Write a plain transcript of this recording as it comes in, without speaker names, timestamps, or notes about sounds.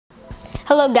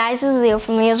Hello guys, this is Leo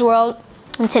from Leo's World,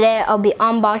 and today I'll be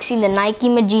unboxing the Nike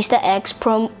MagistaX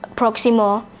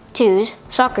Proximo II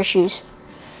soccer shoes.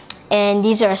 And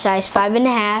these are a size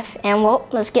 5.5, and well,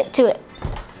 let's get to it.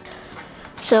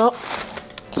 So,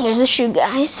 here's the shoe,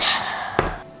 guys.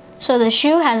 So the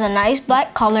shoe has a nice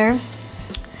black color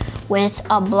with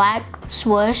a black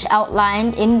swoosh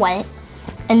outlined in white.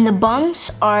 And the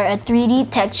bumps are a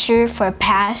 3D texture for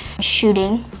pass,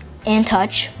 shooting, and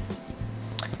touch.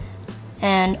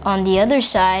 And on the other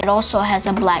side, it also has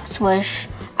a black swoosh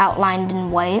outlined in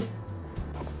white.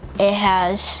 It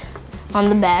has, on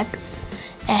the back,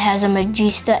 it has a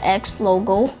MagistaX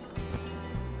logo.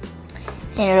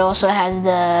 And it also has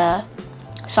the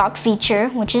sock feature,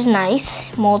 which is nice,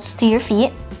 molds to your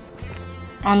feet.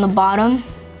 On the bottom,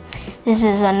 this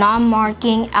is a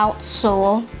non-marking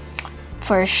outsole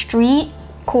for street,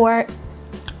 court,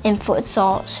 and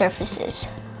futsal surfaces.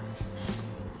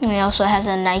 And it also has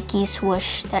a Nike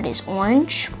swoosh that is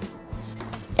orange.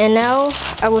 And now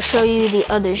I will show you the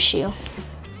other shoe.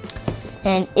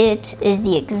 And it is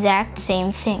the exact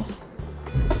same thing.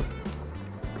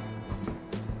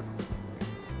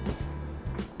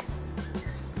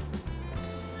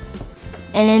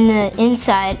 And in the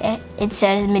inside, it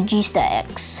says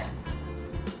MagistaX.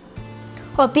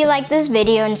 Hope you like this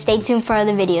video and stay tuned for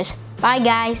other videos. Bye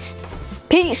guys.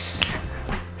 Peace.